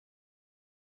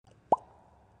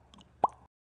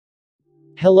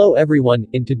Hello everyone,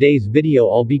 in today's video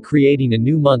I'll be creating a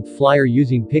new month flyer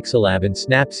using Pixellab and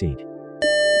Snapseed.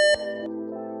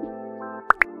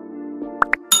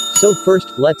 So first,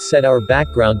 let's set our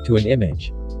background to an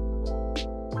image.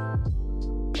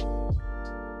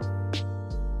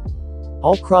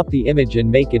 I'll crop the image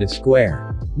and make it a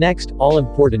square. Next, I'll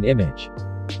import an image.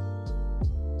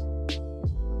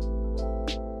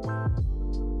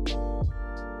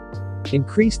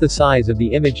 Increase the size of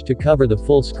the image to cover the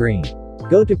full screen.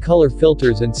 Go to color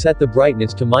filters and set the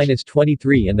brightness to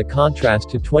 -23 and the contrast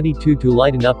to 22 to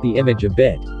lighten up the image a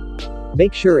bit.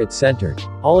 Make sure it's centered.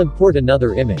 I'll import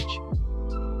another image.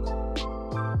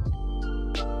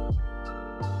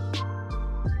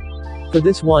 For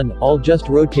this one, I'll just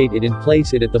rotate it and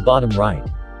place it at the bottom right.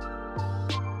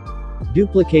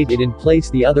 Duplicate it and place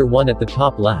the other one at the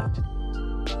top left.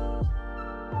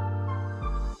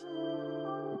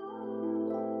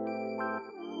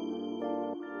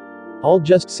 I'll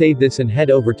just save this and head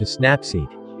over to Snapseed.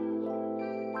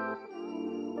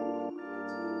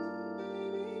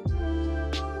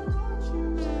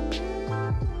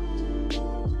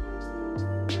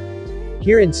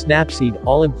 Here in Snapseed,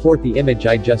 I'll import the image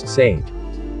I just saved.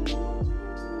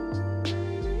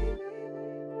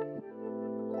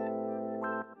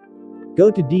 Go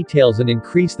to Details and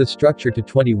increase the structure to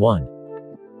 21.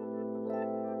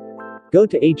 Go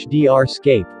to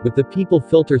HDR-scape, with the people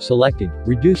filter selected,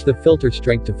 reduce the filter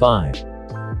strength to 5.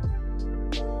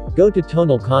 Go to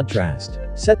tonal contrast.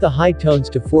 Set the high tones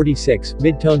to 46,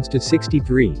 mid-tones to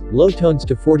 63, low tones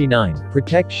to 49,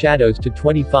 protect shadows to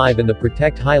 25 and the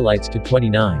protect highlights to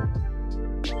 29.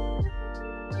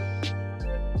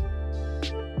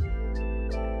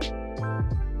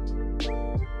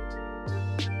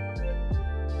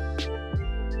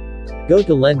 Go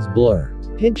to lens blur.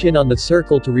 Pinch in on the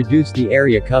circle to reduce the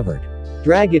area covered.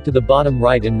 Drag it to the bottom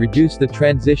right and reduce the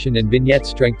transition and vignette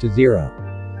strength to 0.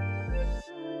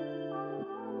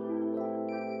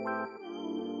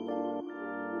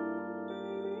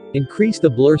 Increase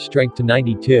the blur strength to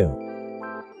 92.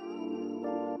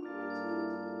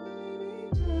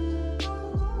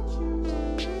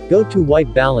 Go to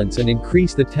white balance and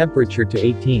increase the temperature to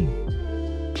 18.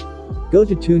 Go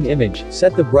to Tune Image,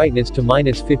 set the brightness to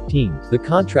 -15, the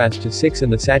contrast to 6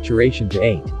 and the saturation to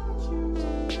 8.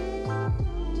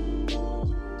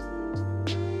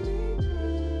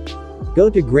 Go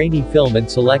to Grainy Film and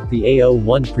select the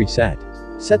A01 preset.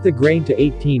 Set the grain to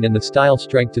 18 and the style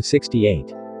strength to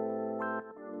 68.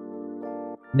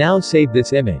 Now save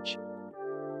this image.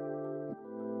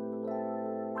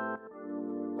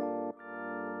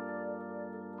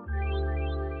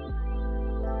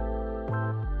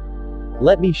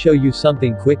 Let me show you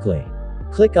something quickly.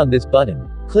 Click on this button.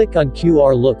 Click on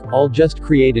QR look, I'll just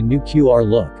create a new QR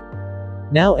look.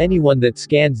 Now anyone that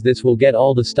scans this will get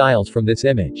all the styles from this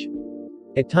image.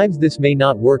 At times this may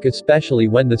not work, especially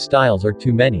when the styles are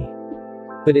too many.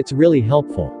 But it's really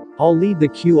helpful. I'll leave the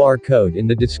QR code in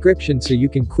the description so you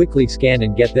can quickly scan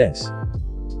and get this.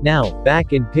 Now,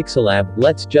 back in Pixellab,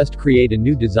 let's just create a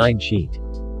new design sheet.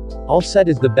 I'll set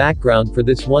as the background for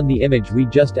this one the image we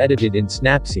just edited in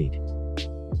Snapseed.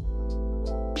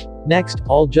 Next,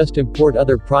 I'll just import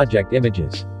other project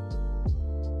images.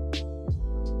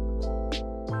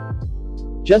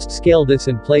 Just scale this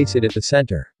and place it at the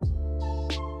center.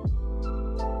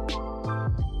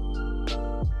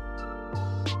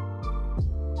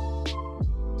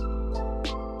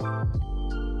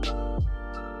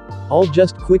 I'll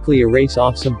just quickly erase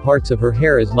off some parts of her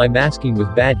hair as my masking was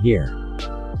bad here.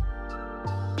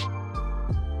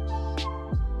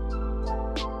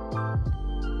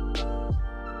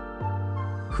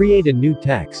 Create a new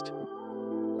text.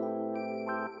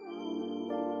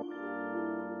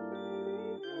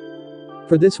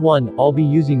 For this one, I'll be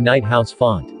using Night House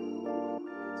font.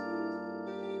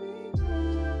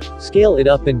 Scale it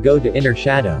up and go to Inner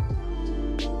Shadow.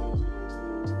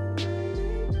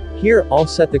 Here, I'll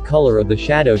set the color of the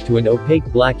shadow to an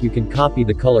opaque black. You can copy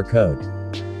the color code.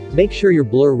 Make sure your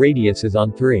blur radius is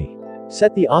on 3.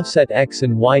 Set the offset X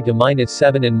and Y to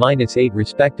 -7 and -8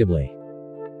 respectively.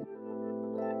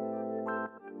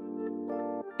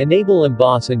 Enable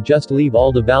emboss and just leave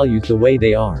all the values the way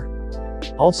they are.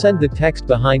 I'll send the text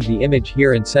behind the image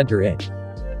here and center it.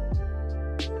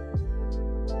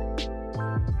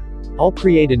 I'll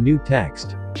create a new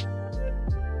text.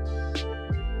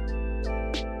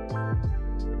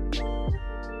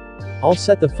 I'll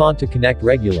set the font to Konnect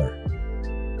regular.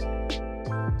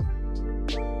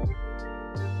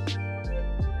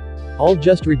 I'll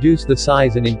just reduce the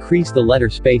size and increase the letter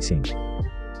spacing.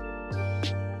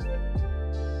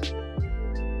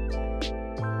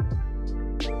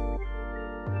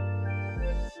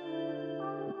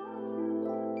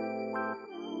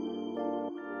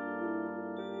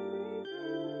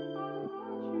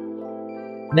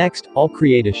 Next, I'll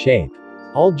create a shape.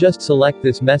 I'll just select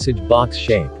this message box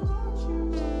shape.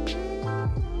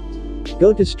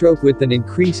 Go to stroke width and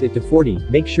increase it to 40,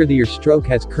 make sure that your stroke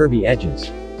has curvy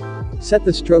edges. Set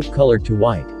the stroke color to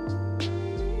white.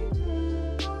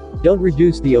 Don't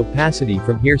reduce the opacity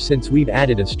from here since we've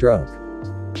added a stroke.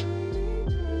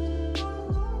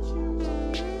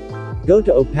 Go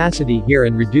to opacity here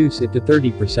and reduce it to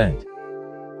 30%.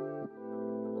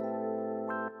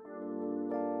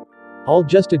 I'll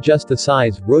just adjust the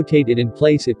size, rotate it and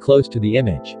place it close to the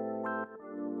image.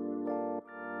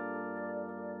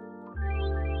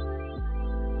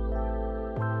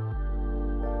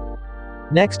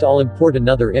 Next, I'll import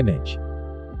another image.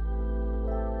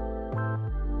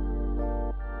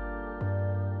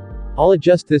 I'll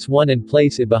adjust this one and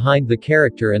place it behind the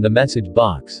character and the message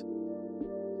box.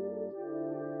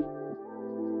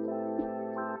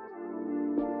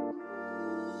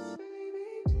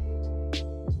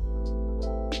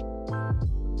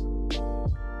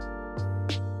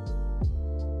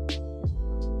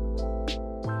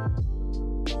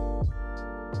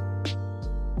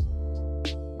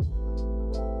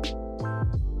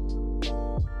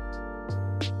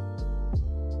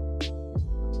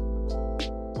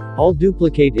 I'll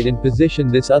duplicate it and position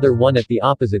this other one at the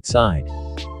opposite side.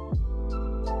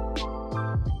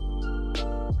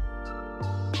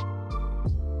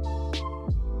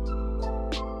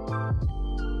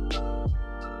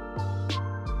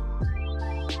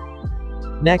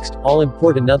 Next, I'll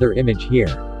import another image here.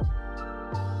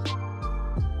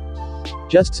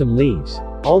 Just some leaves.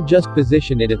 I'll just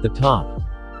position it at the top.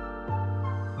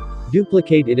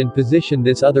 Duplicate it and position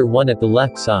this other one at the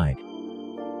left side.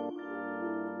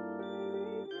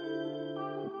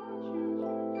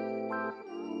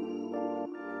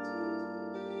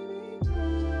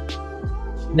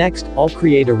 Next, I'll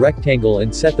create a rectangle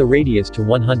and set the radius to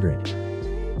 100.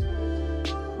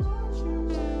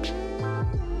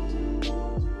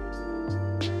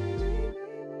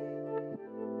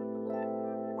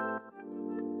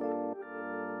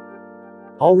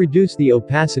 I'll reduce the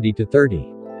opacity to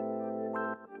 30.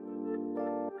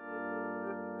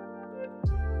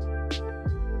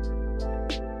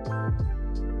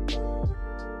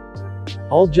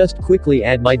 I'll just quickly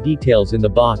add my details in the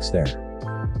box there.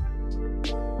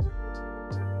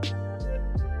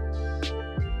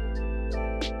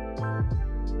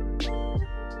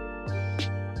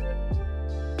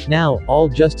 Now, I'll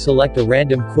just select a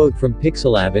random quote from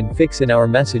Pixellab and fix in our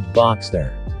message box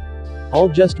there. I'll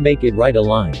just make it right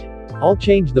aligned. I'll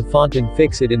change the font and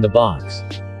fix it in the box.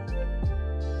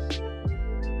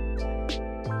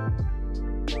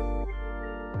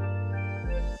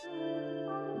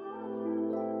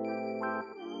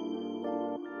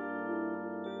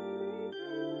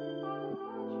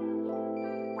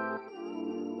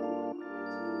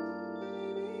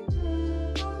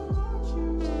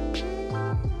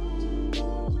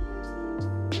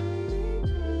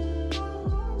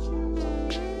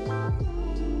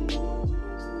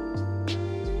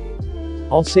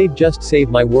 I'll save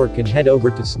my work and head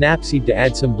over to Snapseed to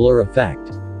add some blur effect.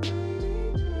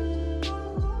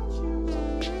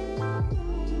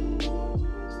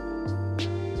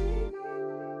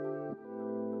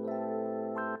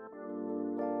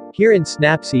 Here in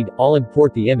Snapseed, I'll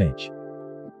import the image.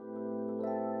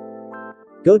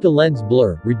 Go to Lens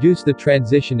Blur, reduce the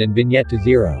transition and vignette to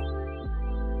 0.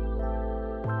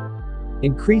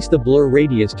 Increase the blur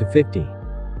radius to 50.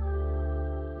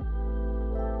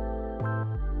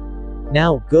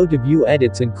 Now, go to View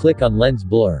Edits and click on Lens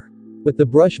Blur. With the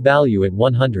brush value at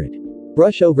 100.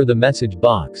 Brush over the message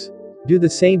box. Do the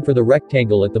same for the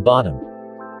rectangle at the bottom.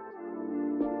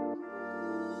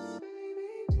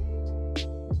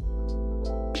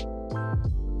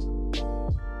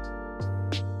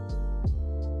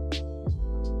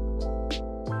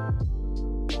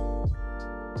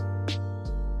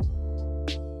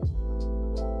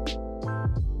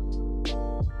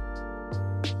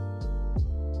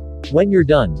 When you're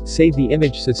done, save the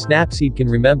image so Snapseed can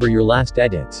remember your last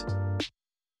edits.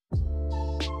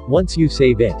 Once you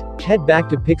save it, head back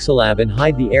to Pixellab and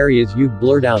hide the areas you've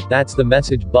blurred out. That's the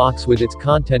message box with its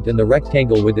content and the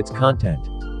rectangle with its content.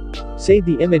 Save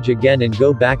the image again and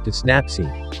go back to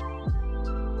Snapseed.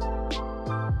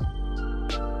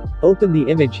 Open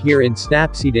the image here in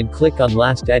Snapseed and click on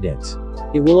Last Edits.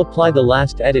 It will apply the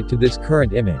last edit to this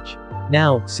current image.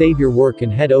 Now, save your work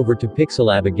and head over to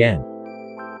Pixellab again.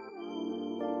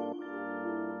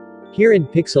 Here in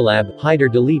Pixellab, hide or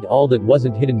delete all that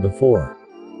wasn't hidden before.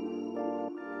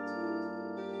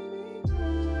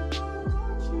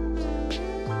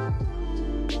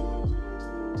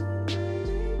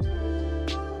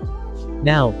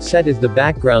 Now, set as the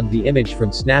background the image from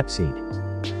Snapseed.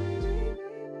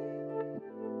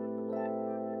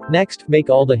 Next, make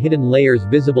all the hidden layers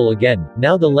visible again.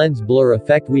 Now the lens blur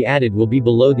effect we added will be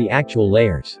below the actual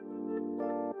layers.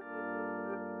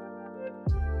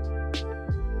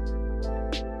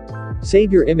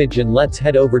 Save your image and let's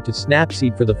head over to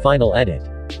Snapseed for the final edit.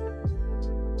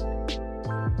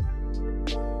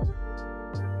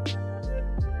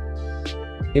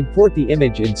 Import the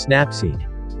image in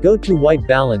Snapseed. Go to white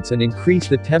balance and increase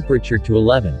the temperature to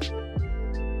 11.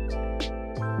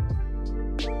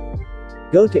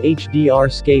 Go to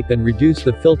HDR-scape and reduce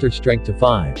the filter strength to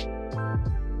 5.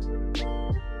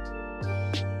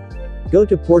 Go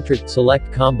to Portrait,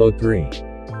 select Combo 3.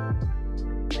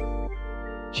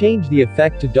 Change the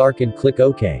effect to dark and click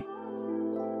OK.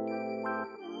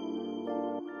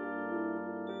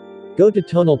 Go to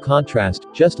Tonal Contrast,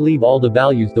 just leave all the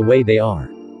values the way they are.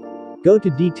 Go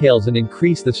to Details and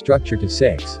increase the structure to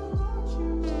 6.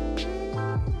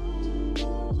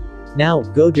 Now,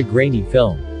 go to Grainy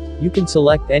Film. You can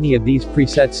select any of these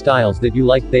preset styles that you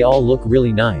like, they all look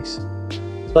really nice.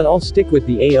 But I'll stick with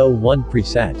the A01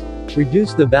 preset.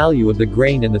 Reduce the value of the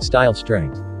grain and the style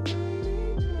strength.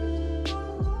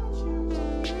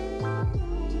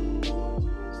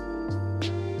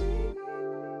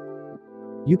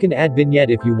 You can add vignette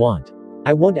if you want.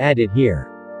 I won't add it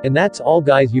here. And that's all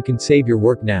guys, you can save your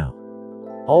work now.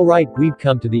 Alright, we've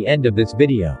come to the end of this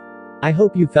video. I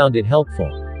hope you found it helpful.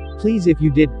 Please, if you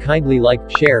did, kindly like,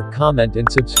 share, comment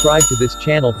and subscribe to this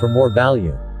channel for more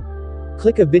value.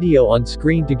 Click a video on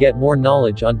screen to get more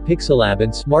knowledge on Pixellab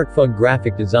and smartphone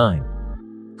graphic design.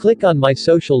 Click on my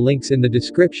social links in the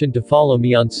description to follow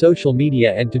me on social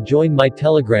media and to join my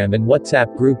Telegram and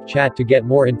WhatsApp group chat to get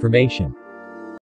more information.